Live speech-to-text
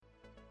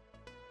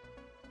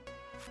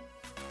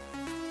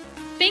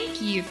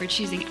thank you for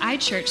choosing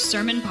iChurch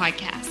Sermon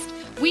Podcast.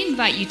 We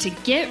invite you to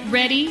get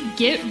ready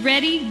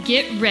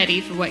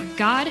for what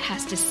God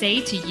has to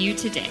say to you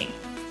today.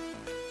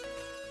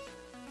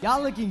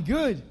 Y'all looking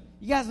good.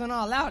 You guys went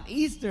all out.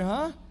 Easter,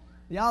 huh?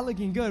 Y'all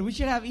looking good. We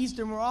should have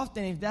Easter more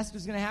often if that's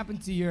what's going to happen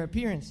to your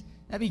appearance.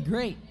 That'd be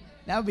great.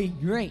 That'd be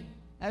great.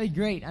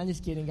 I'm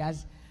just kidding,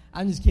 guys.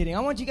 I'm just kidding. I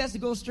want you guys to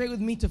go straight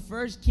with me to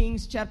 1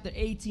 Kings chapter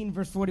 18,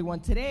 verse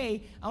 41.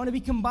 Today, I want to be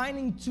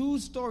combining two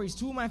stories,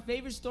 two of my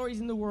favorite stories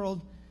in the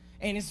world.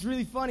 And it's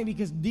really funny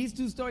because these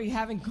two stories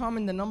have in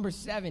common the number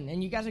 7.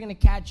 And you guys are going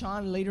to catch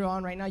on later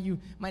on. Right now, you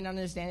might not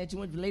understand it too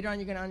much, but later on,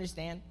 you're going to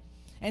understand.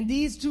 And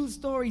these two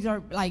stories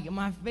are like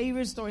my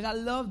favorite stories. I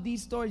love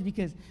these stories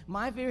because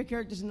my favorite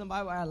characters in the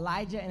Bible are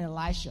Elijah and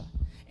Elisha.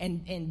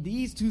 And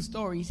these two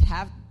stories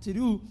have to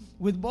do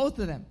with both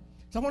of them.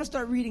 So I want to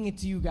start reading it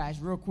to you guys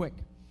real quick.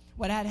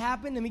 What had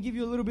happened, let me give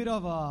you a little bit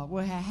of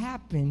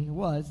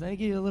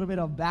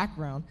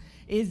background,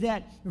 is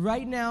that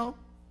right now,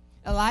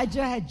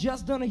 Elijah had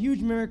just done a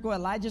huge miracle.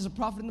 Elijah is a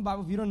prophet in the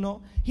Bible, if you don't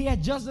know. He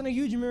had just done a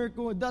huge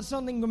miracle, does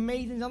something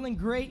amazing, something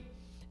great.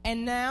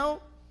 And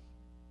now,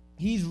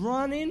 he's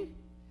running,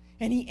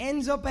 and he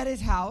ends up at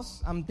his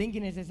house. I'm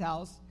thinking it's his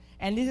house.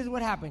 And this is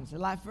what happens.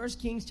 1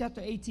 Kings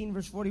chapter 18,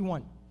 verse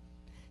 41. It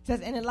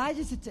says, and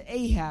Elijah said to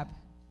Ahab,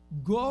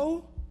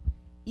 go,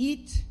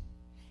 eat,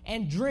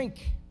 and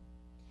drink.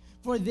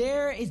 For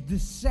there is the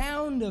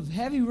sound of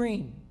heavy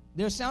rain.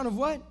 There's sound of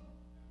what?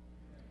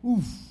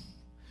 Oof.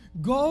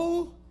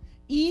 Go,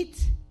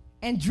 eat,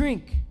 and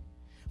drink.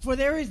 For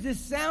there is the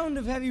sound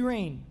of heavy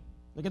rain.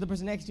 Look at the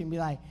person next to you and be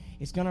like,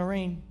 it's going to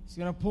rain. It's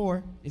going to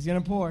pour. It's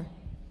going to pour.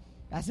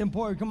 That's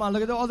important. Come on,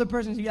 look at the other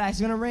person and be like, it's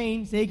going to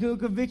rain. Say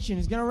conviction.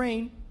 It's going to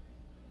rain.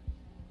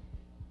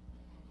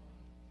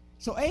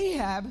 So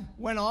Ahab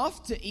went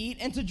off to eat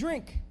and to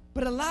drink.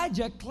 But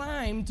Elijah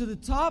climbed to the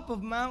top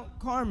of Mount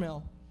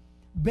Carmel,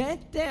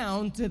 bent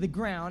down to the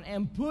ground,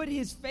 and put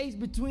his face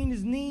between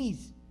his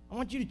knees. I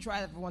want you to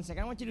try that for 1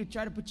 second. I want you to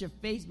try to put your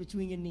face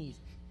between your knees.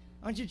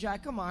 I want you to try.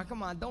 Come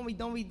on. Don't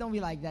be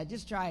like that.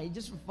 Just try it.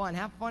 Just for fun.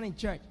 Have fun in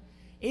church.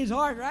 It's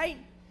hard, right?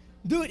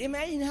 Dude,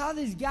 imagine how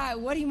this guy,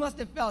 what he must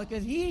have felt,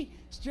 because he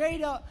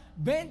straight up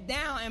bent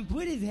down and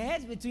put his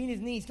head between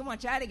his knees. Come on,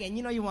 try it again.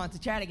 You know you want to.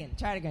 Try it again.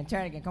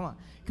 Come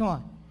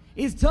on.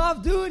 It's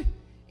tough, dude.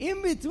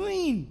 In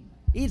between.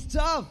 It's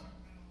tough.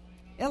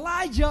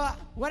 Elijah,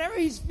 whatever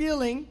he's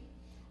feeling,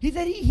 he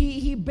said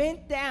he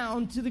bent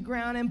down to the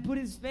ground and put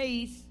his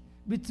face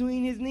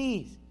between his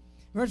knees.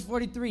 Verse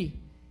 43,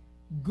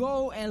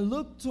 go and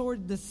look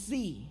toward the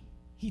sea,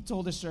 he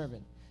told the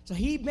servant. So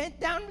he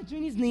bent down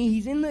between his knees.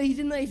 He's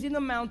in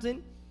the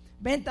mountain,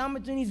 bent down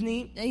between his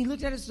knees, and he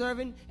looked at his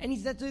servant, and he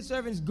said to his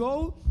servants,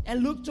 go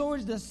and look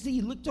towards the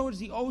sea, look towards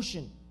the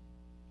ocean.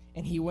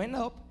 And he went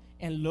up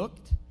and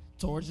looked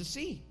towards the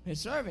sea, his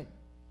servant.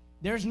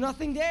 There's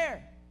nothing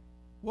there.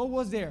 What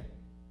was there?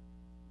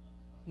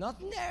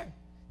 Nothing there.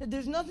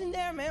 There's nothing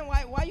there, man.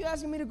 Why are you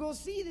asking me to go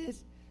see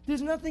this?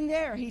 There's nothing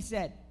there, he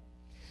said.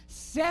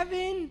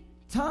 7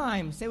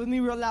 times. Say with me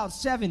real loud.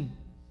 7.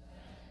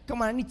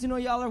 Come on, I need to know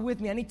y'all are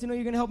with me. I need to know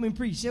you're going to help me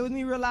preach. Say with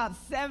me real loud.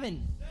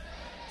 7.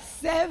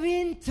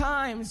 7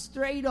 times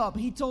straight up,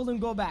 he told him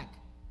go back.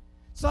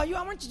 So I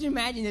want you to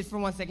imagine this for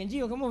 1 second.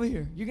 Gio, come over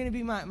here. You're going to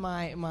be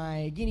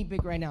my guinea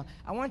pig right now.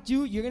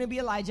 You're going to be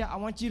Elijah. I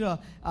want you to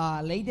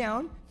lay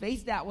down,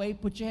 face that way,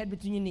 put your head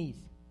between your knees.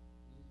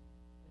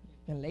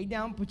 And lay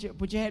down, put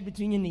your head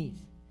between your knees.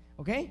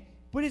 Okay?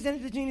 Put his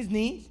head between his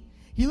knees.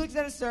 He looks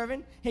at his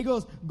servant. He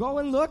goes, go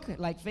and look,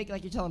 like fake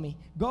like you're telling me.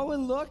 Go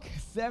and look,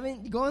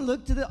 go and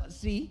look to the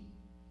sea.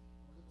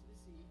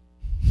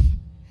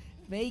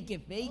 Fake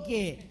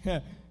it.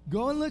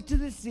 Go and look to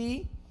the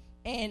sea.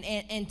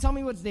 And tell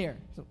me what's there.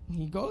 So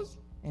he goes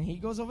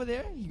over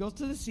there. He goes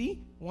to the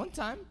sea 1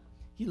 time.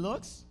 He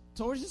looks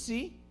towards the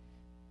sea.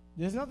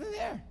 There's nothing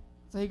there.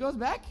 So he goes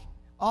back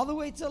all the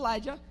way to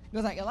Elijah. He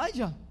goes like,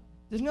 Elijah,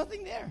 there's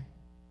nothing there.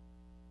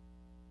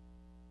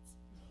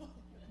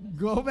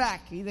 Go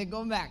back. He said,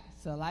 go back.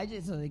 So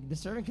the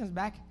servant comes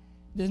back.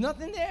 There's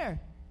nothing there.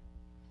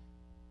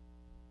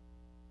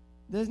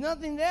 There's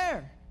nothing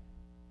there.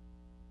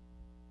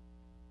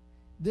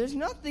 There's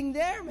nothing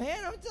there, man.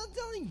 I'm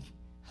telling you.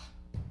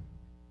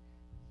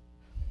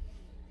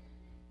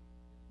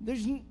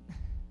 There's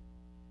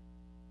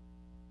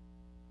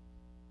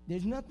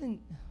nothing.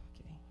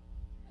 Okay.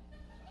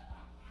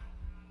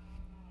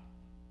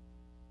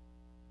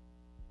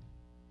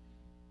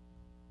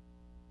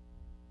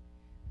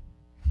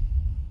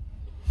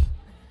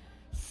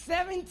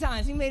 7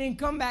 times he made him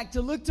come back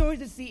to look towards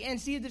the sea and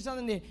see if there's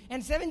something there.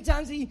 And 7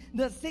 times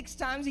the 6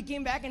 times he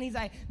came back and he's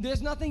like,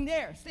 there's nothing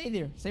there. Stay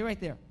there. Stay right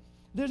there.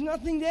 There's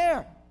nothing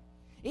there.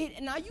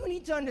 Now you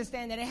need to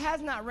understand that it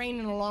has not rained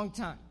in a long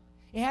time.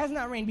 It has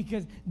not rained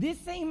because this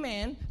same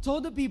man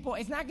told the people,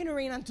 it's not going to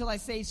rain until I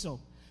say so.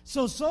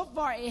 So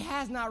far, it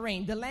has not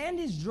rained. The land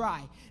is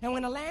dry. And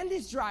when the land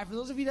is dry, for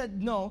those of you that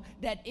know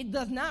that it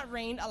does not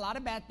rain, a lot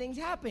of bad things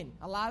happen.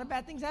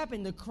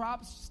 The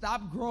crops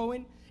stop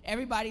growing.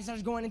 Everybody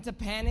starts going into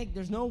panic.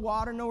 There's no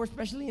water nowhere,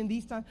 especially in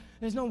these times.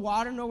 There's no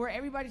water nowhere.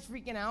 Everybody's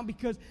freaking out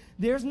because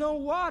there's no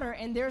water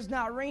and there's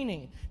not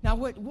raining. Now,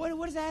 what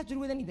does that have to do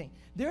with anything?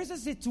 There's a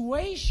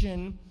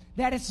situation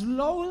that is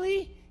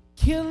slowly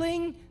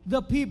killing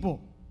the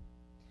people.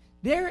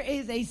 There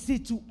is a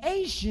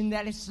situation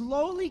that is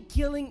slowly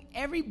killing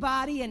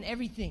everybody and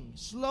everything.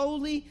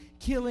 Slowly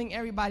killing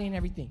everybody and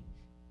everything.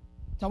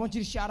 So I want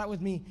you to shout out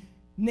with me,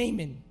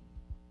 Naaman.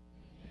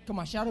 Come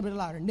on, shout a bit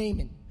louder.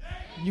 Naaman.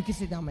 You can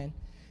sit down, man.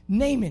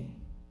 Naaman.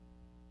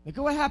 Look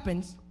at what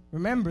happens.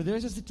 Remember,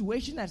 there's a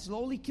situation that's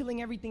slowly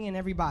killing everything and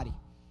everybody.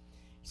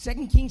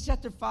 2 Kings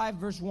chapter 5,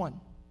 verse 1.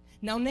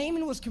 Now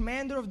Naaman was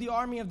commander of the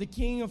army of the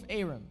king of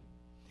Aram.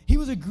 He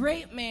was a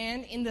great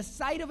man in the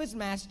sight of his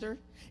master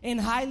and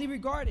highly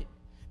regarded,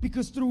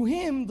 because through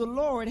him the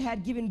Lord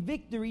had given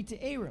victory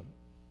to Aram.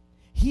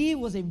 He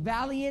was a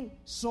valiant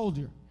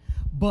soldier,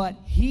 but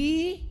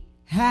he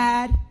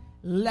had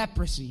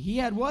leprosy. He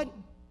had what?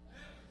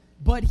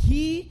 But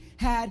he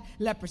had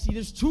leprosy.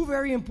 There's two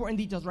very important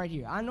details right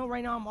here. I know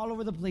right now I'm all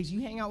over the place.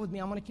 You hang out with me.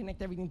 I'm going to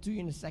connect everything to you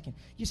in a second.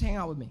 Just hang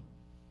out with me.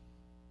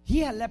 He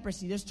had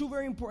leprosy. There's two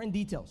very important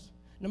details.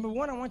 Number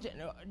one, I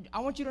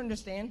want you to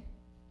understand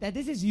that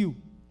this is you.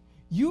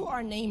 You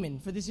are Naaman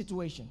for this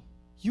situation.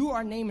 You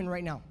are Naaman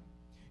right now.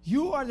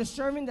 You are the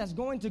servant that's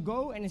going to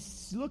go and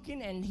is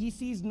looking and he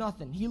sees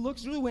nothing. He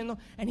looks through the window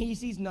and he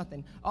sees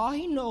nothing. All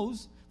he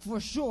knows for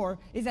sure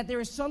is that there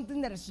is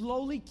something that is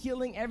slowly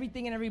killing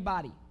everything and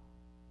everybody.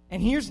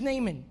 And here's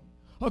Naaman,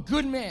 a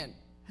good man.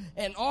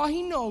 And all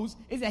he knows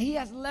is that he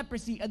has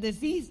leprosy, a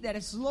disease that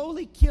is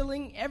slowly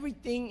killing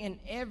everything and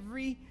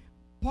every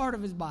part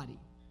of his body.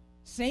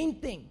 Same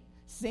thing,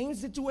 same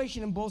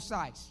situation in both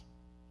sides.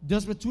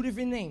 Just with two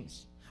different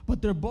names.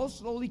 But they're both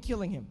slowly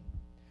killing him.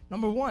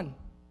 Number one,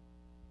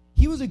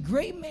 he was a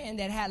great man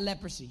that had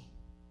leprosy.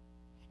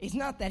 It's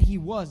not that he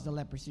was the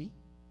leprosy.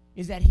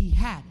 It's that he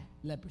had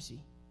leprosy.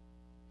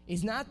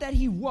 It's not that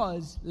he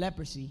was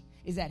leprosy.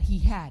 It's that he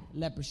had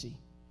leprosy.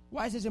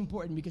 Why is this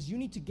important? Because you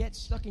need to get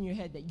stuck in your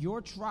head that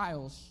your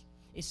trials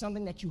is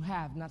something that you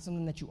have, not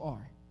something that you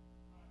are.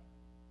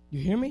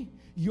 You hear me?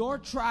 Your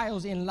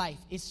trials in life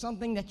is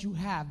something that you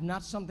have,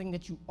 not something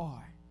that you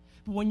are.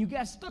 But when you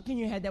get stuck in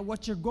your head that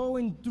what you're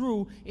going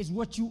through is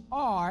what you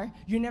are,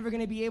 you're never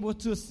going to be able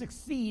to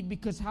succeed,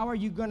 because how are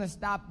you going to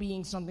stop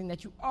being something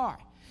that you are?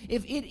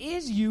 If it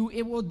is you,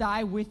 it will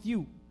die with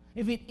you.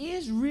 If it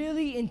is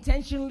really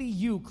intentionally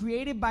you,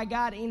 created by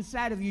God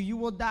inside of you, you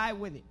will die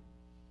with it.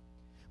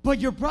 But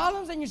your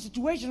problems and your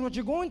situations, what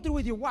you're going through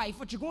with your wife,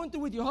 what you're going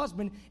through with your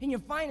husband, and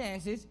your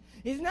finances,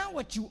 is not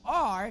what you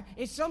are,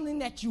 it's something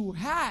that you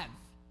have.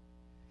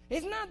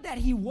 It's not that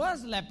he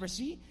was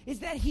leprosy, it's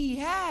that he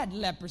had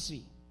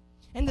leprosy.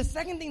 And the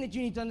second thing that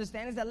you need to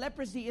understand is that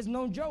leprosy is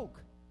no joke.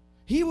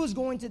 He was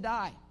going to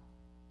die.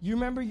 You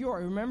remember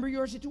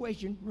your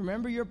situation,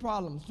 remember your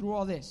problems through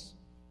all this.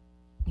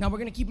 Now we're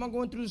going to keep on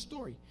going through the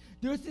story.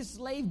 There's this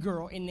slave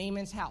girl in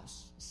Naaman's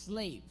house,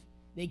 slave.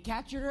 They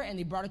captured her and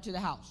they brought her to the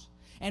house.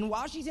 And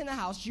while she's in the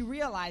house, she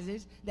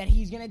realizes that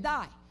he's going to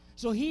die.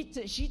 So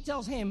she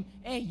tells him,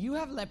 hey, you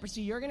have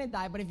leprosy, you're going to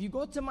die, but if you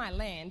go to my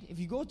land, if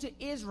you go to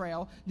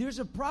Israel, there's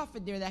a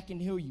prophet there that can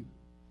heal you.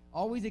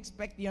 Always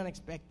expect the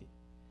unexpected.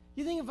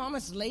 You think if I'm a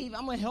slave,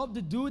 I'm going to help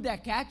the dude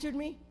that captured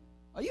me?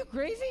 Are you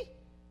crazy?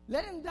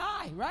 Let him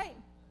die, right?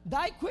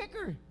 Die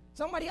quicker.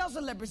 Somebody else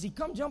with leprosy,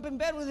 come jump in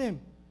bed with him.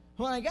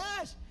 Oh my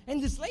gosh.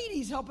 And this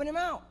lady's helping him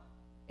out.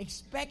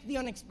 Expect the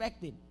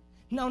unexpected.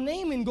 Now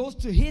Naaman goes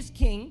to his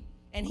king,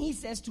 and he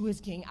says to his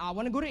king, I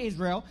want to go to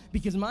Israel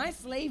because my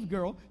slave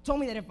girl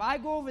told me that if I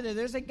go over there,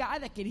 there's a guy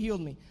that could heal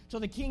me. So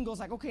the king goes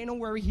like, okay, don't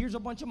worry. Here's a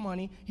bunch of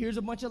money. Here's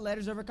a bunch of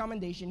letters of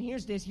recommendation.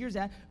 Here's this, here's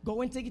that.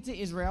 Go and take it to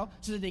Israel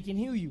so that they can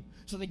heal you.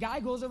 So the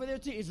guy goes over there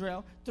to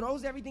Israel,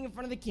 throws everything in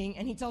front of the king,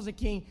 and he tells the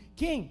king,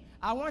 King,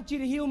 I want you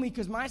to heal me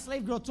because my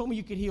slave girl told me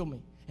you could heal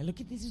me. And look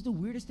at this, is the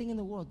weirdest thing in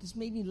the world. This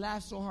made me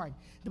laugh so hard.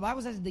 The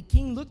Bible says the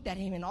king looked at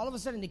him, and all of a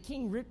sudden the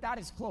king ripped out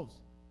his clothes.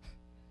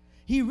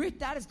 He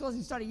ripped out his clothes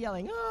and started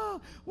yelling,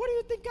 oh, what do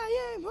you think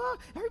I am? Huh?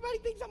 Everybody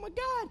thinks I'm a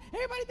god.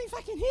 Everybody thinks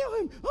I can heal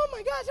him. Oh, my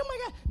gosh, oh, my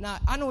God. Now,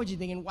 I know what you're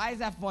thinking. Why is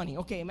that funny?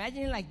 Okay,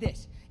 imagine it like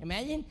this.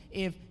 Imagine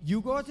if you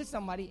go to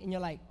somebody and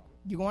you're like,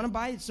 you want to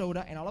buy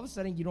soda, and all of a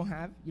sudden you don't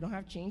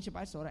have change to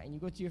buy soda, and you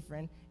go to your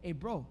friend, hey,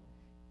 bro,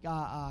 can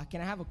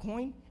I have a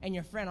coin? And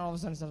your friend all of a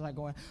sudden starts like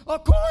going, a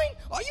coin?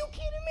 Are you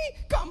kidding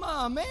me? Come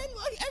on, man.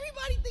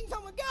 Everybody thinks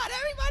I'm a god.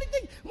 Everybody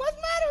thinks, what's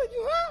the matter with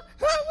you, huh?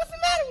 What's the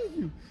matter with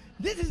you?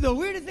 This is the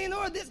weirdest thing in the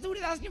world. This dude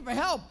is asking for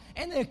help.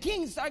 And the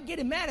king started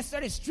getting mad and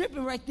started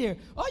stripping right there.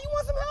 Oh, you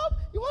want some help?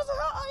 You want some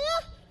help? Oh,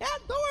 yeah? Yeah,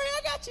 don't worry.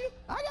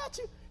 I got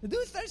you. The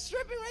dude started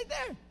stripping right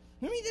there.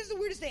 I mean, this is the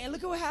weirdest thing. And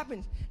look at what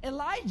happens.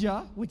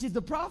 Elijah, which is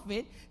the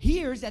prophet,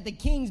 hears that the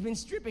king's been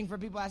stripping for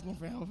people asking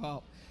for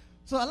help.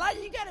 So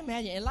Elijah, you got to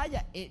imagine,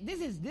 Elijah,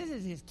 this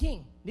is his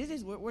king. This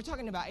is what we're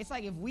talking about. It's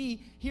like if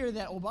we hear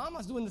that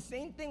Obama's doing the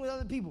same thing with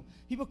other people.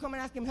 People come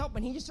and ask him help,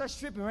 and he just starts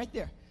stripping right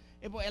there.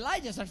 But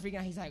Elijah starts freaking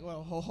out. He's like,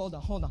 well, hold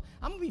on.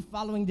 I'm going to be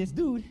following this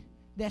dude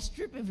that's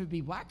stripping for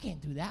people. I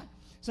can't do that.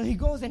 So he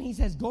goes and he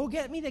says, go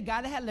get me the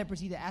guy that had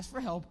leprosy that asked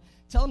for help.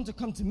 Tell him to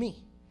come to me.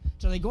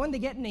 So they go and they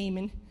get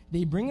Naaman.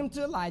 They bring him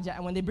to Elijah.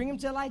 And when they bring him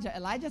to Elijah,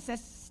 Elijah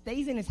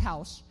stays in his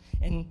house.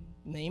 And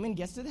Naaman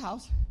gets to the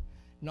house,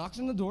 knocks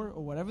on the door,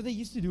 or whatever they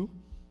used to do,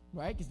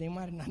 right? Because they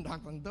might have not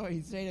knocked on the door.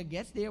 He straight up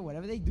gets there,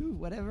 whatever they do,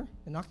 whatever.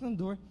 They knock on the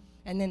door.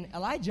 And then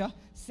Elijah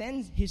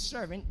sends his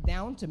servant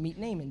down to meet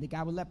Naaman, the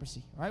guy with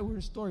leprosy. All right, we're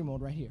in story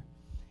mode right here.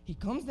 He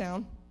comes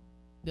down,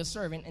 the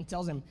servant, and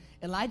tells him,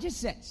 Elijah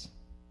says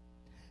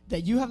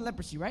that you have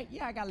leprosy, right?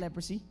 Yeah, I got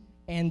leprosy.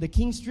 And the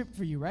king stripped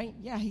for you, right?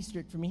 Yeah, he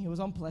stripped for me. It was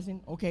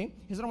unpleasant. Okay,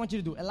 here's what I want you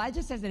to do.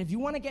 Elijah says that if you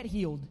want to get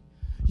healed,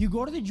 you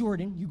go to the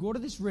Jordan, you go to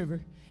this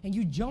river, and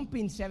you jump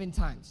in 7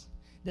 times.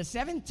 The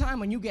 7th time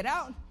when you get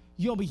out,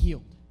 you'll be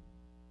healed.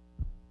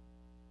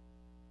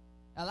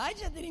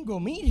 Elijah didn't go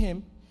meet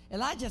him.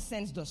 Elijah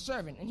sends the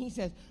servant, and he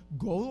says,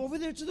 go over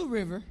there to the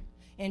river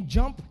and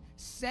jump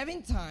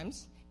 7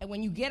 times, and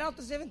when you get out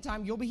the 7th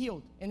time, you'll be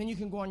healed, and then you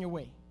can go on your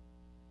way.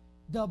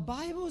 The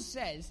Bible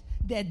says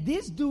that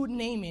this dude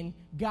Naaman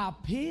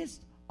got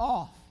pissed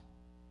off.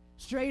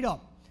 Straight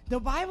up. The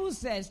Bible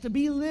says, to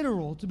be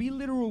literal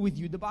with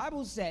you, the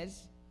Bible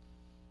says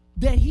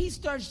that he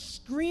starts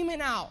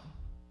screaming out.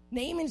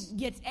 Naaman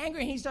gets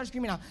angry and he starts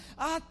screaming out,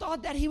 I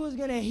thought that he was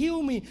going to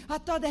heal me. I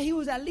thought that he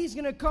was at least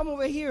going to come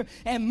over here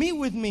and meet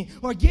with me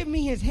or give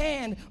me his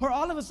hand or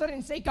all of a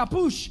sudden say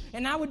kapoosh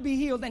and I would be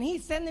healed. And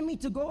he's sending me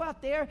to go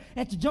out there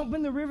and to jump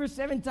in the river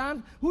 7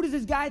 times. Who does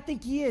this guy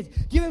think he is?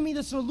 Giving me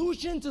the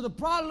solution to the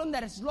problem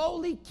that is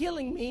slowly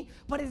killing me,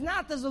 but it's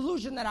not the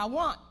solution that I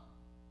want.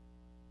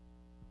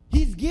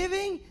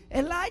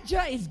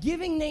 Elijah is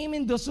giving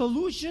Naaman the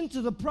solution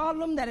to the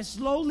problem that is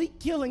slowly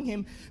killing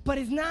him, but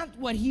it's not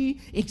what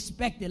he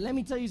expected. Let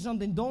me tell you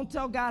something. Don't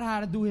tell God how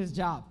to do his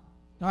job,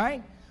 all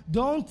right?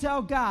 Don't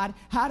tell God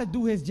how to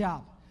do his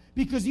job.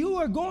 Because you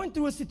are going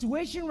through a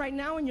situation right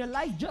now in your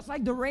life, just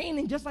like the rain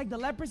and just like the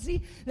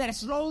leprosy, that is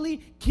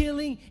slowly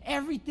killing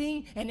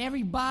everything and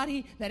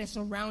everybody that is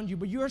around you.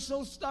 But you're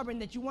so stubborn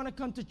that you want to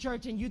come to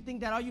church and you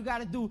think that all you got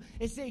to do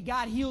is say,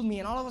 God healed me.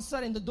 And all of a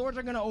sudden, the doors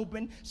are going to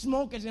open,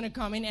 smoke is going to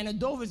come in, and a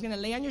dove is going to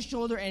lay on your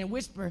shoulder and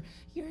whisper,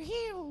 you're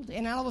healed.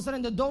 And all of a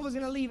sudden, the dove is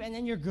going to leave, and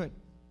then you're good.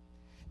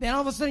 Then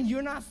all of a sudden,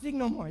 you're not sick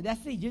no more.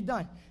 That's it. You're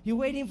done. You're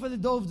waiting for the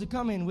dove to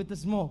come in with the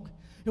smoke.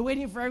 You're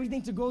waiting for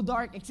everything to go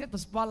dark except the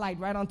spotlight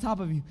right on top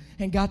of you.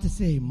 And God to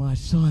say, my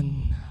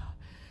son,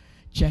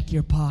 check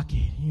your pocket.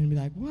 You're going to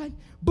be like, what?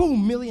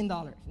 Boom, $1 million.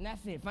 And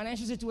that's it.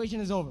 Financial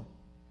situation is over.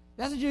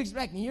 That's what you're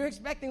expecting. You're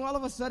expecting all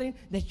of a sudden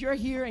that you're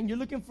here and you're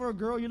looking for a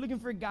girl, you're looking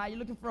for a guy, you're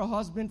looking for a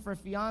husband, for a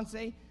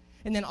fiance.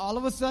 And then all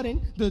of a sudden,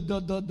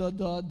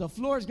 the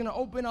floor is going to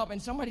open up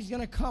and somebody's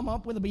going to come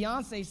up with a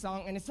Beyonce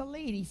song. And it's a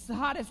lady, it's the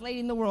hottest lady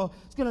in the world.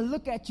 It's going to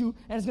look at you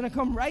and it's going to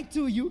come right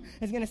to you.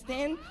 It's going to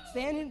stand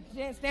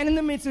in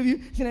the midst of you.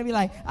 It's going to be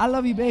like, I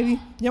love you, baby.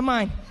 You're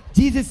mine.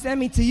 Jesus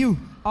sent me to you.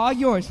 All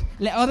yours.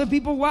 Let other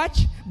people watch,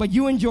 but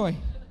you enjoy.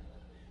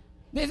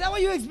 Is that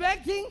what you're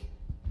expecting?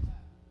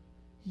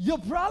 Your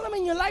problem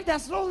in your life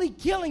that's slowly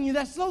killing you,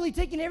 that's slowly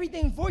taking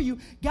everything for you,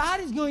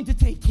 God is going to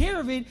take care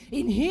of it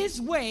in his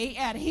way,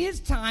 at his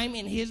time,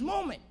 in his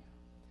moment.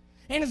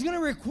 And it's going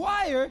to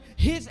require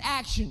his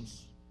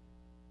actions.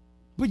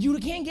 But you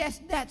can't get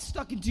that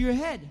stuck into your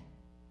head.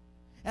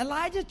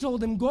 Elijah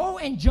told him, go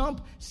and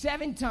jump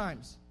 7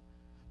 times.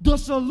 The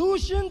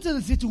solution to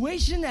the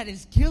situation that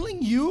is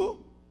killing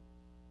you,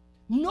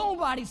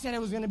 nobody said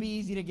it was going to be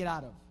easy to get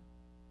out of.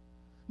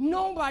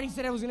 Nobody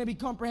said it was going to be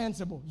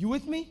comprehensible. You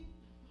with me?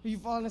 Are you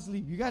falling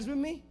asleep? You guys with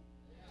me?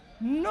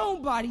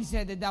 Nobody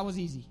said that was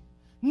easy.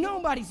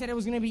 Nobody said it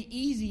was going to be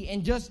easy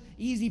and just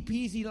easy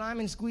peasy, lime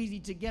and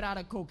squeezy to get out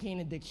of cocaine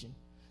addiction,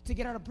 to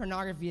get out of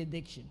pornography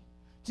addiction,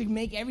 to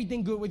make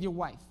everything good with your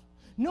wife.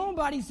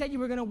 Nobody said you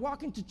were going to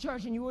walk into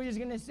church and you were just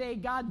going to say,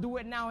 God, do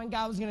it now, and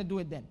God was going to do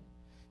it then.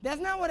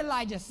 That's not what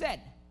Elijah said.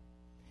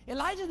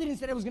 Elijah didn't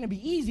say it was going to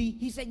be easy.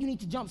 He said you need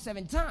to jump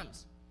 7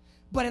 times.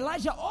 But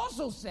Elijah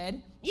also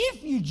said,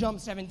 if you jump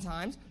 7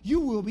 times, you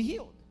will be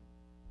healed.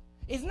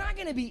 It's not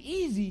going to be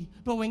easy,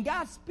 but when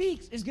God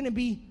speaks, it's going to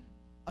be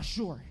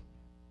assured.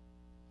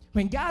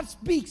 When God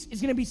speaks,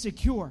 it's going to be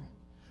secure.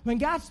 When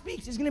God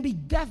speaks, it's going to be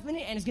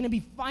definite and it's going to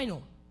be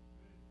final.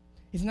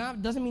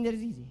 Doesn't mean that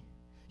it's easy.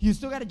 You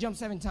still got to jump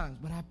 7 times,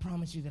 but I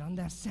promise you that on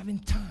that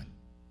 7th time,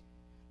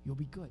 you'll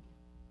be good.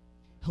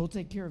 He'll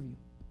take care of you.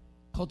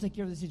 He'll take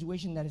care of the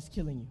situation that is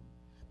killing you.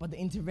 But the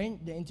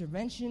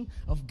intervention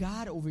of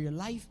God over your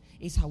life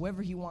is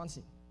however he wants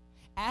it.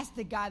 Ask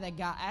the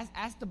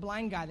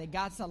blind guy that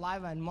got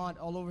saliva and mud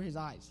all over his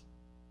eyes.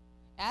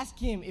 Ask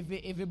him if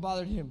it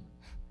bothered him.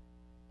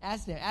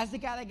 Ask him. Ask the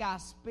guy that got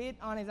spit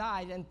on his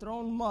eyes and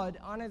thrown mud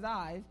on his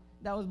eyes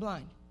that was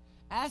blind.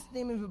 Ask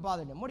him if it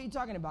bothered him. What are you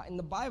talking about? In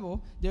the Bible,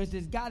 there's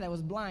this guy that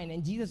was blind,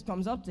 and Jesus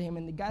comes up to him,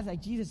 and the guy's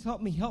like, Jesus,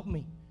 help me. Help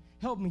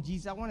me,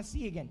 Jesus. I want to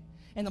see again.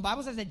 And the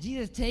Bible says that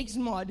Jesus takes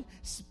mud,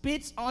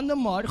 spits on the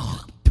mud,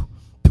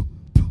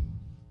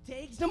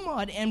 takes the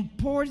mud and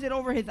pours it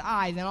over his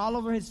eyes and all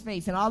over his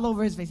face and all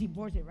over his face. He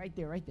pours it right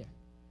there.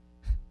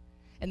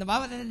 And the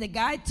Bible says that the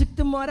guy took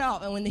the mud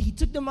out. And when he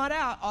took the mud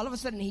out, all of a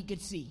sudden he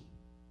could see.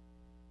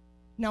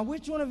 Now,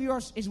 which one of you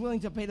is willing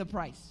to pay the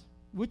price?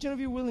 Which one of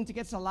you are willing to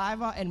get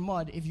saliva and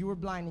mud if you were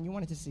blind and you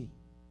wanted to see?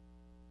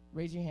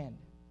 Raise your hand.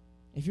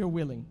 If you're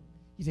willing.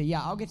 You say,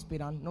 yeah, I'll get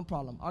spit on. No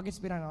problem. I'll get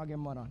spit on and I'll get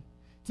mud on.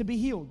 To be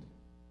healed.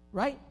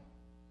 Right?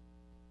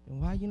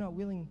 Then why are you not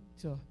willing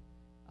to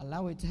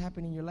allow it to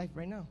happen in your life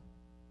right now?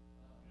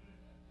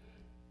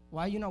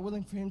 Why are you not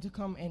willing for him to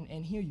come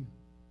and heal you?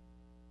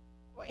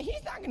 Well,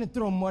 he's not going to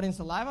throw mud and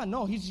saliva.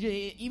 No, he's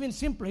even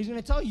simpler. He's going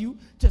to tell you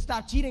to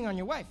stop cheating on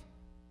your wife.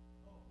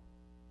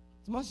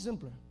 It's much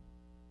simpler.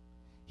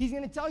 He's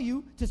going to tell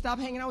you to stop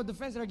hanging out with the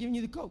friends that are giving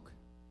you the coke.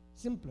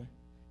 Simpler.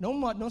 No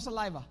mud, no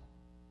saliva.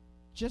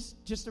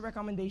 Just a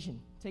recommendation.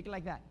 Take it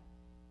like that.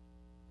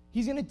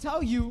 He's going to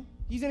tell you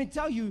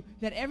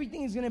that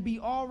everything is going to be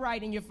all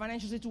right in your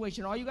financial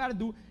situation. All you got to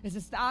do is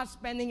to stop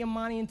spending your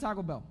money in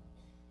Taco Bell.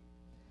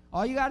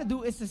 All you got to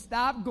do is to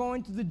stop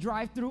going to the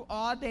drive-thru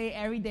all day,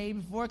 every day,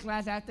 before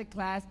class, after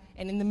class,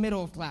 and in the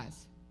middle of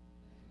class.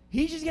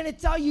 He's just going to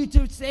tell you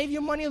to save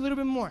your money a little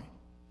bit more.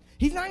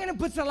 He's not going to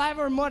put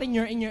saliva or mud in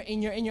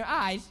your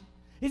eyes.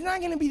 It's not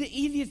going to be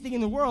the easiest thing in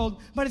the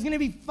world, but it's going to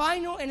be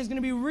final and it's going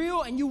to be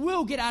real, and you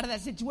will get out of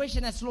that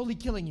situation that's slowly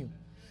killing you.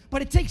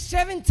 But it takes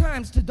 7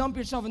 times to dump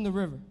yourself in the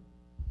river.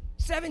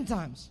 7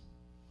 times.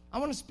 I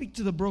want to speak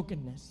to the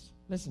brokenness.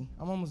 Listen,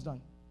 I'm almost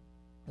done.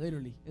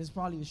 Literally. This is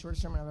probably the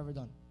shortest sermon I've ever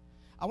done.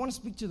 I want to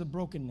speak to the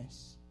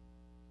brokenness.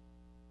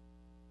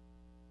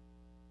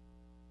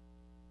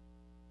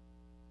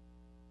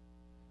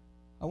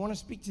 I want to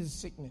speak to the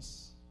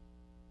sickness.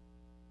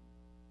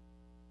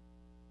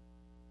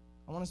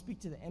 I want to speak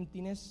to the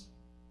emptiness,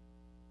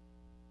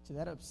 to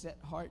that upset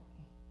heart,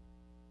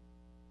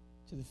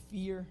 to the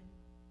fear,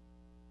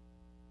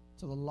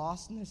 to the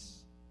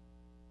lostness,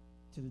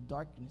 to the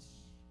darkness.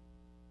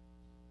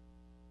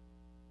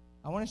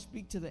 I want to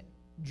speak to the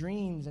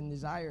dreams and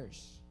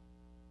desires,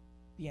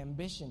 the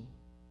ambition.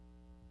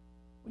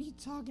 What are you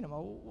talking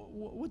about?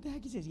 What the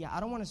heck? He says, yeah, I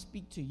don't want to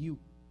speak to you.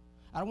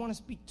 I don't want to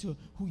speak to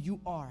who you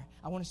are.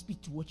 I want to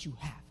speak to what you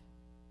have.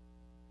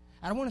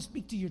 I don't want to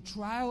speak to your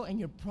trial and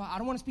your I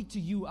don't want to speak to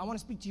you. I want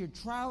to speak to your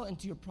trial and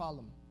to your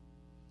problem.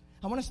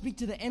 I want to speak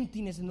to the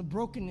emptiness and the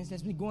brokenness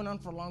that's been going on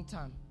for a long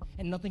time,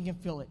 and nothing can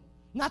fill it.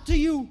 Not to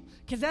you,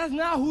 because that's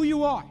not who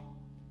you are.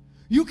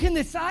 You can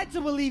decide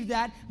to believe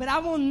that, but I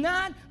will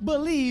not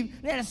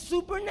believe that a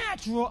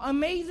supernatural,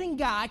 amazing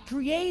God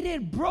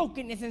created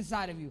brokenness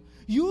inside of you.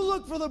 You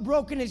look for the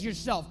brokenness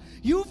yourself.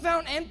 You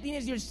found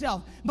emptiness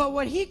yourself. But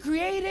what he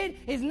created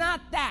is not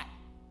that.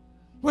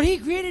 What he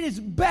created is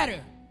better.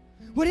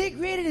 What he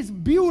created is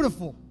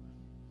beautiful.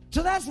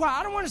 So that's why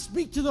I don't want to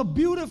speak to the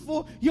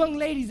beautiful young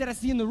ladies that I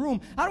see in the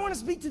room. I don't want to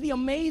speak to the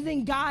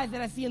amazing guys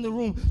that I see in the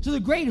room, to the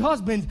great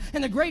husbands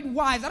and the great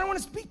wives. I don't want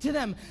to speak to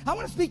them. I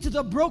want to speak to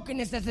the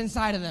brokenness that's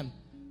inside of them,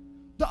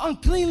 the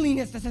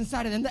uncleanliness that's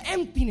inside of them, the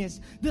emptiness,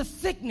 the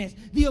sickness,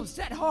 the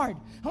upset heart.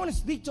 I want to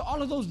speak to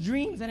all of those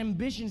dreams and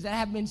ambitions that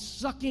have been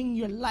sucking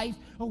your life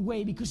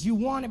away because you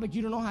want it, but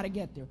you don't know how to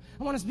get there.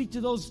 I want to speak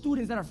to those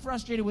students that are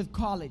frustrated with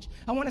college.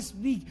 I want to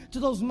speak to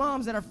those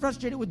moms that are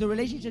frustrated with the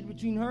relationship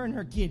between her and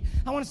her kid.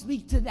 I want to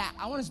speak to that.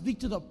 I want to speak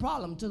to the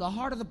problem, to the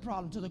heart of the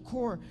problem, to the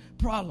core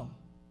problem.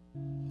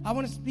 I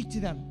want to speak to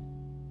them.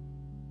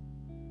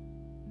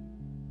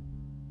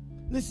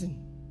 Listen,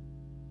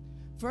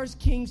 1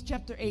 Kings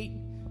chapter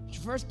 18.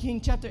 1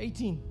 Kings chapter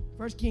 18.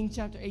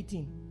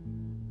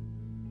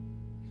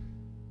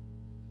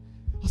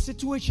 A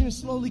situation is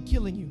slowly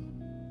killing you.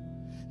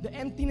 The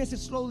emptiness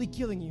is slowly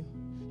killing you.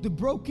 The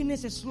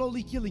brokenness is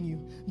slowly killing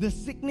you. The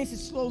sickness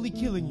is slowly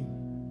killing you.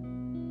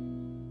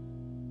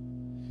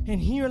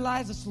 And here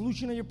lies the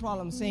solution of your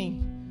problem,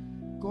 saying,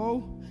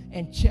 go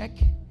and check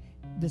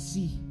the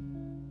sea.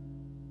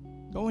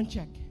 Go and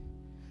check.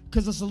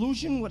 Because the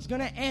solution, what's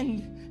going to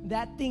end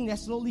that thing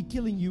that's slowly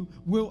killing you,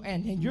 will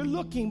end. And you're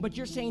looking, but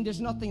you're saying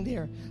there's nothing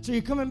there. So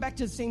you're coming back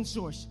to the same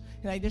source.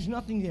 You're like, there's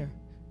nothing there.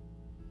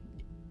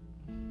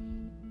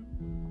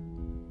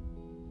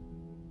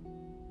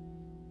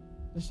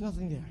 There's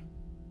nothing there.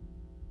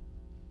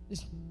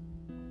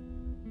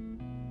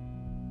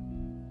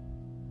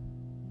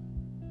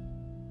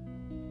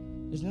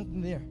 There's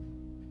nothing there.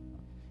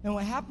 And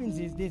what happens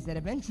is this, that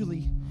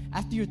eventually,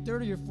 after your 3rd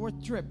or your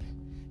 4th trip,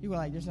 you go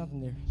like, there's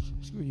nothing there.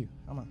 Screw you.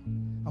 I'm going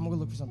to go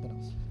look for something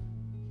else.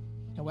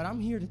 And what I'm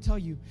here to tell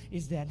you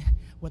is that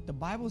what the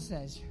Bible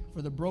says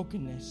for the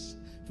brokenness,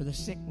 for the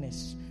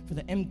sickness, for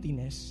the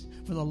emptiness,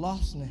 for the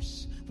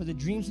lostness, for the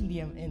dreams and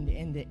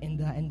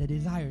the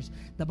desires,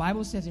 the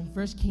Bible says in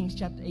 1 Kings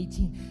chapter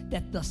 18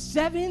 that the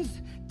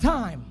 7th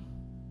time,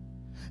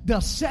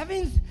 the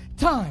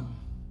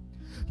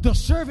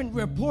servant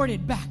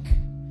reported back.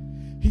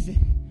 He said,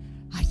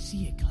 I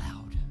see a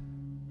cloud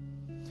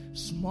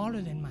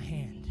smaller than my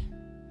hand.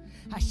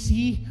 I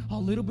see a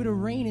little bit of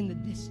rain in the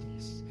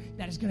distance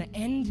that is going to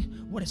end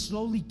what is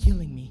slowly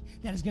killing me,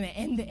 that is going to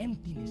end the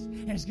emptiness,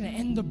 and it's going to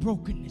end the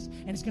brokenness,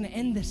 and it's going to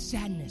end the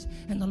sadness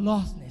and the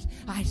lostness.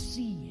 I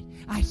see it.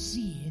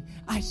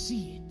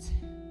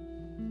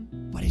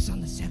 But it's on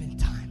the 7th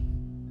time.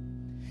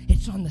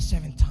 It's on the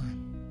 7th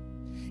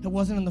time. It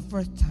wasn't on the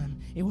first time.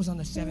 It was on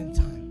the 7th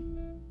time.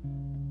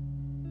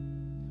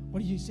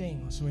 What are you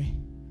saying, Josue?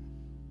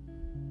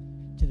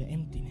 To the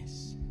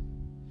emptiness,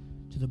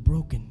 to the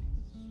broken,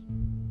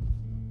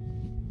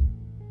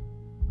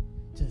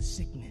 to the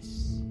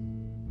sickness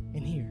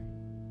in here.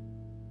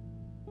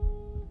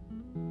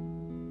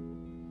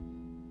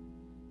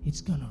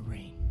 It's gonna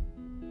rain.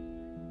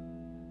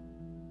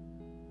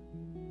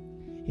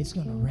 It's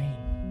gonna rain.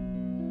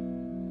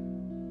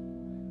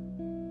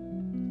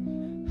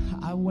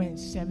 I went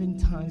 7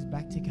 times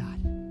back to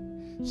God.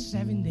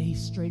 7 days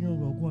straight in a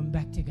row going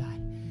back to God,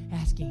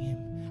 asking him,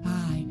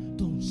 I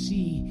don't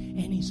see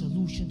any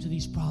solution to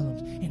these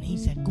problems. And he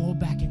said, go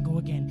back and go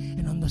again.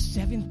 And on the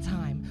 7th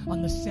time,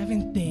 on the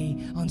 7th day,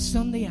 on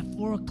Sunday at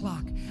 4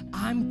 o'clock,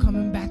 I'm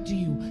coming back to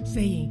you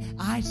saying,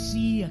 I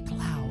see a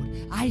cloud.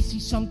 I see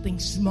something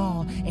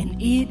small, and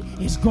it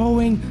is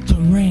going to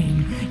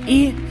rain.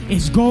 It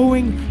is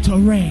going to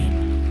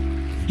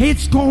rain.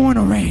 It's going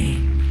to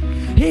rain.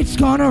 It's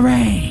going to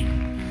rain.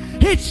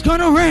 It's going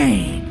to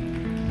rain.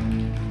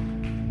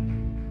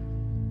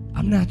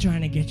 I'm not trying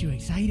to get you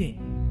excited.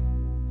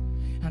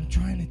 I'm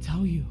trying to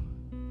tell you,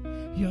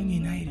 Young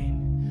United,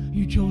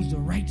 you chose the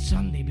right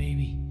Sunday,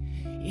 baby.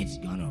 It's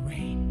gonna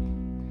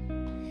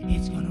rain.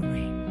 It's gonna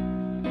rain.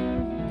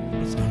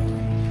 It's gonna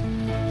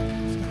rain.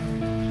 It's gonna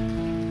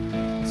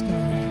rain. It's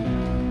gonna rain.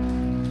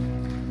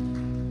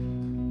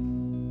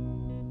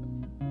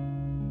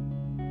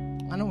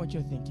 I know what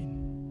you're thinking.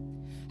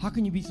 How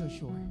can you be so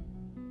sure?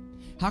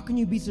 How can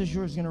you be so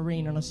sure it's gonna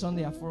rain on a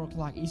Sunday at 4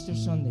 o'clock, Easter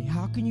Sunday?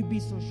 How can you be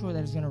so sure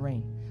that it's gonna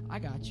rain? I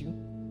got you.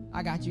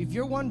 I got you. If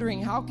you're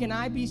wondering, how can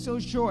I be so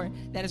sure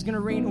that it's going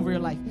to rain over your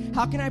life?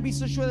 How can I be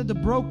so sure that the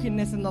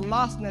brokenness and the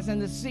lostness and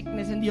the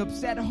sickness and the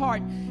upset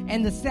heart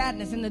and the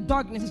sadness and the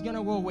darkness is going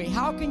to go away?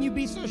 How can you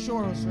be so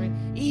sure, Josue?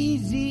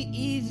 Easy,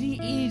 easy,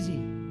 easy.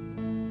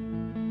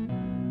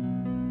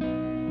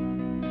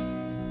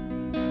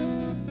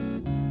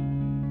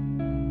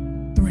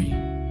 Three.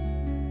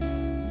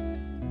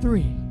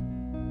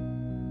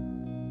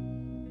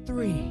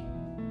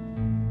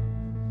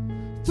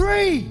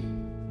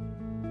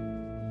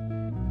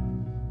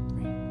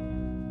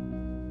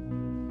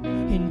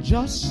 In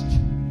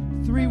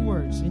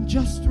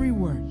just 3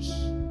 words,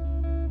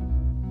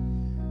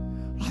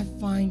 I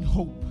find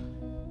hope.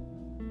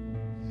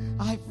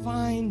 I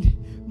find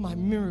my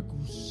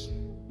miracles.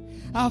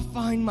 I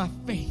find my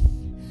faith.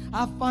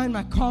 I find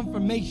my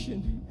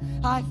confirmation.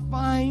 I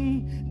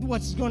find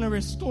what's going to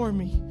restore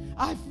me.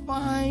 I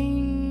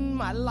find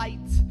my light.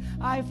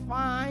 I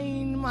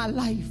find my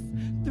life.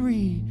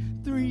 3.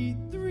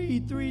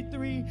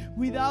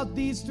 Without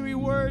these 3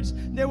 words,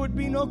 there would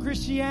be no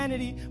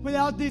Christianity.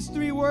 Without these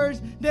 3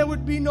 words, there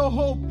would be no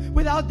hope.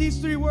 Without these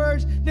 3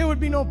 words, there would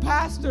be no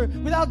pastor.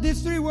 Without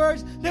these 3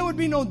 words, there would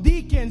be no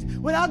deacons.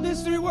 Without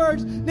these 3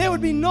 words, there would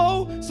be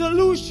no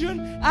solution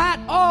at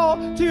all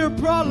to your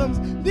problems.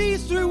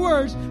 These 3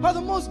 words are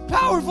the most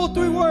powerful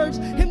 3 words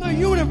in the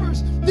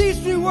universe. These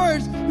 3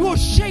 words will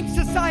shape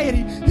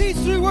society. These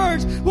 3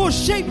 words will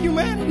shape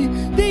humanity.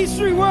 These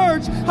 3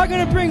 words are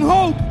going to bring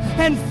hope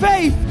and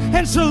faith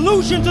and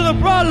solution to the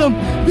problem.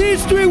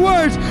 These 3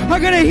 words are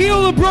going to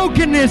heal the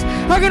brokenness,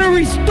 are going to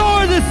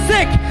restore the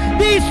sick.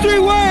 These 3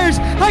 words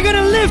are going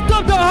to lift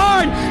up the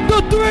heart.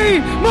 The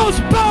 3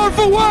 most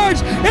powerful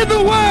words in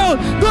the world.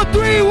 The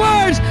 3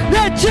 words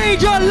that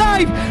change our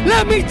life.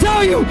 Let me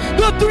tell you,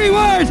 the 3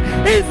 words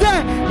is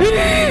that He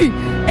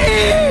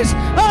is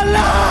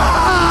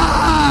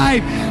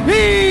alive.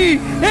 He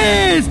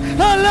is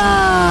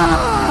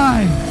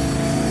alive.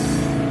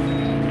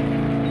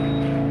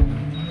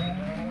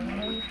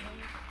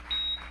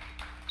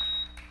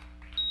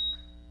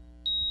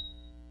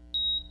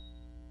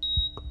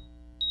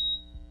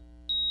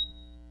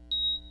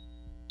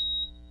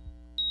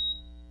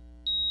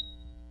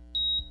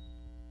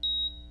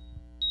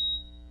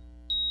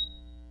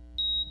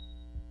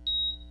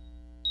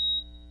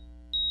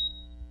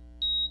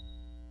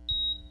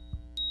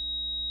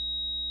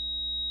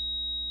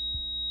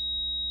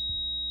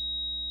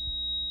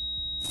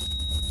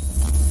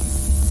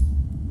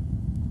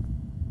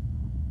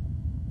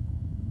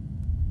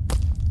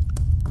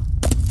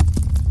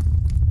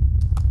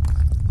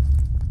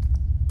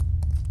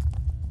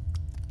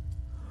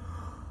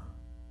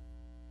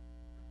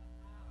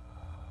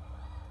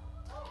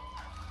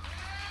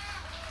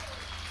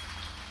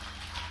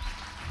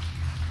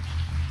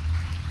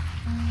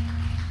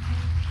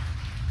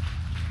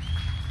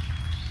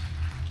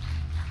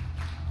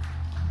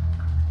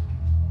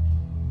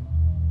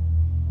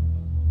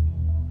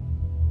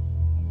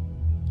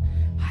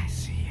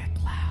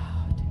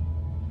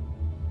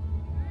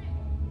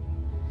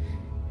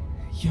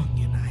 Young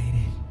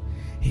United,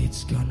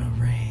 it's gonna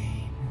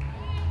rain.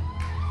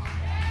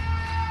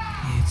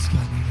 It's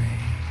gonna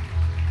rain.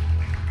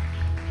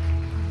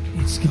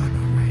 It's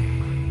gonna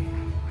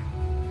rain.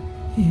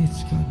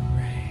 It's gonna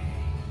rain.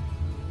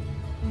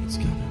 It's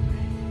gonna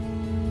rain.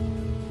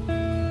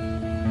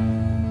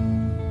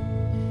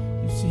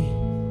 You see,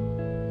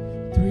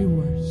 3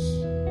 words.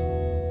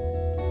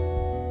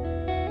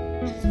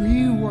 3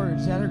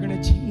 words that are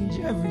going to change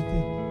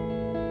everything.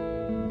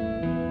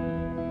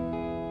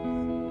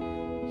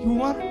 You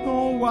want to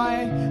know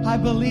why I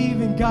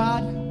believe in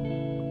God?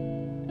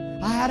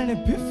 I had an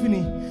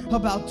epiphany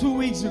about 2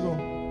 weeks ago.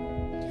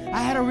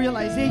 I had a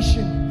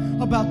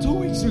realization about 2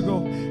 weeks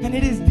ago, and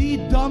it is the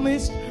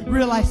dumbest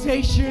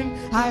realization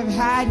I've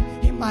had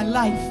in my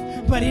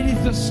life, but it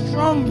is the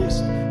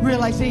strongest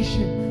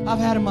realization I've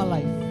had in my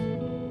life.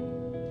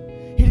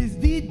 It is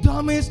the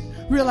dumbest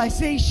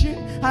realization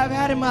I've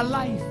had in my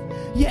life,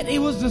 yet it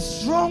was the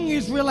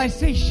strongest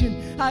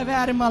realization I've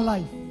had in my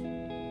life.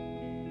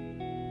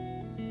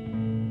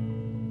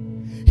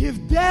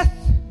 If death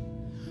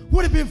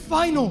would have been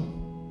final,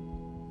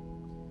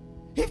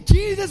 if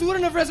Jesus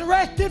wouldn't have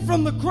resurrected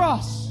from the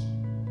cross,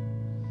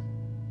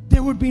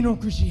 there would be no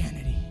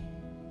Christianity.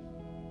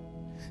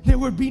 There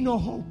would be no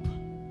hope.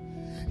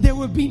 There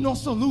would be no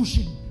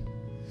solution.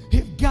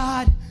 If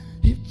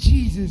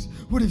Jesus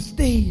would have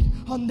stayed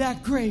on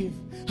that grave,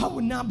 I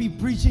would not be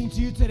preaching to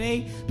you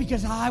today,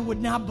 because I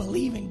would not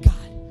believe in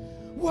God.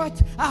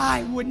 What?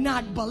 I would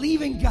not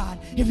believe in God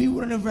if he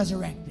wouldn't have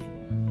resurrected.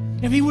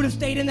 If he would have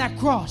stayed in that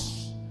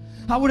cross,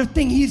 I would have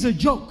think he's a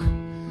joke.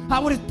 I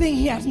would have think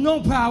he has no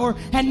power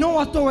and no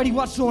authority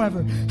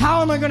whatsoever.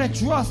 How am I going to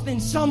trust in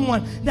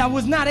someone that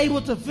was not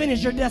able to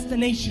finish their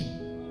destination?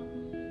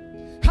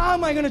 How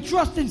am I going to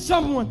trust in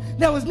someone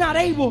that was not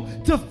able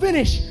to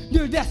finish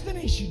their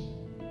destination?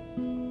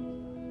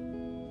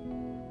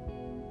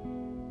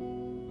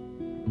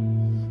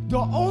 The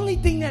only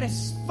thing that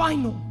is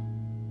final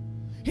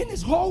in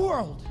this whole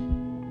world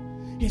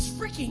is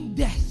freaking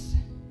death.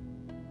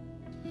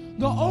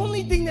 The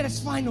only thing that is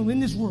final in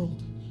this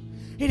world,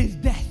 it is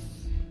death.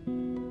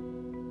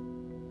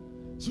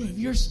 So if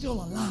you're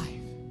still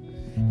alive,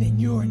 then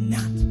you're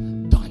not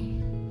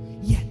done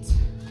yet.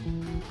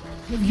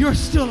 If you're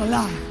still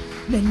alive,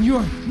 then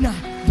you're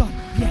not done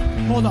yet.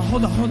 Hold on.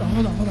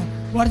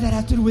 What does that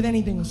have to do with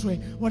anything,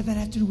 Josue? What does that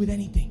have to do with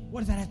anything?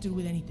 What does that have to do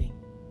with anything?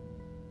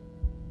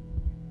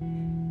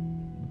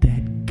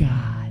 That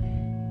God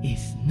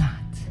is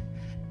not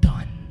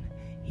done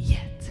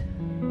yet.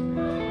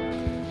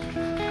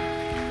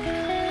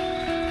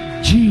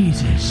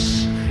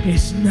 Jesus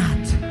is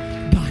not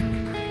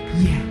done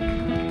yet.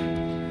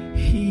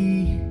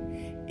 He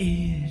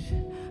is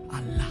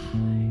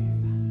alive.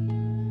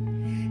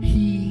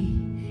 He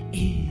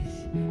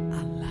is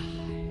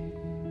alive.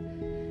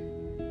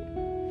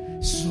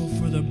 So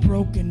for the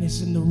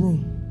brokenness in the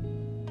room,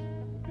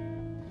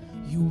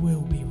 you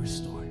will be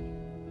restored.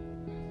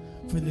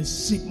 For the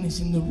sickness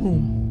in the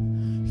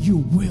room, you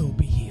will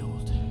be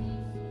healed.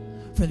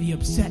 For the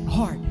upset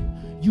heart,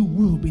 you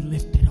will be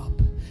lifted up.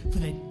 For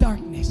the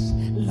darkness,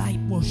 light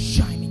will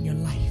shine in your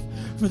life.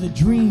 For the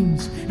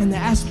dreams and the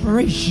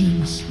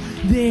aspirations,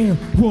 there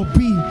will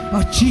be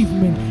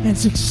achievement and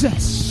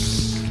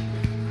success.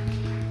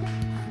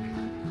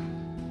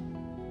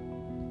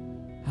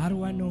 How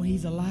do I know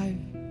he's alive?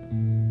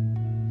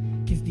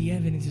 Because the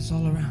evidence is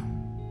all around.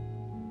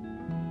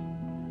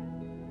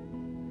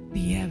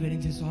 The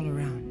evidence is all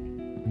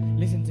around.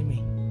 Listen to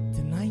me.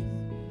 Tonight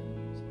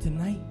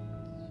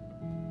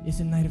is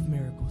a night of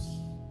miracles.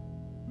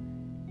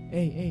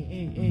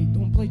 Hey,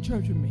 don't play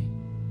church with me.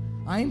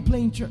 I ain't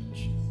playing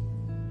church.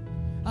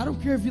 I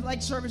don't care if you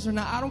like service or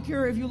not. I don't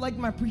care if you like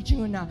my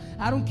preaching or not.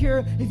 I don't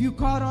care if you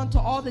caught on to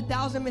all the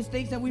 1,000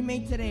 mistakes that we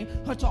made today,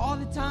 or to all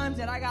the times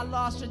that I got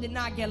lost or did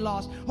not get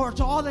lost, or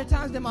to all the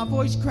times that my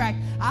voice cracked.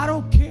 I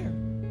don't care.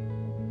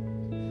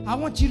 I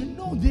want you to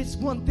know this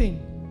one thing.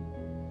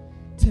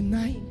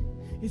 Tonight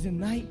is a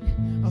night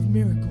of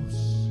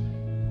miracles.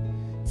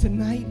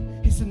 Tonight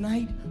is a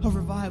night of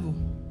revival.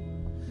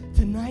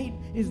 Tonight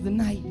is the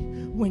night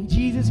when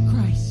Jesus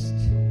Christ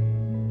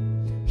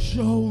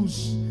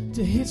shows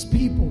to his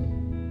people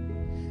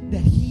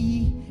that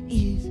he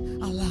is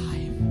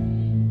alive.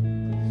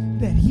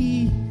 That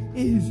he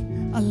is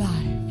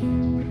alive.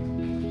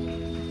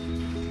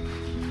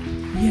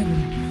 Yeah,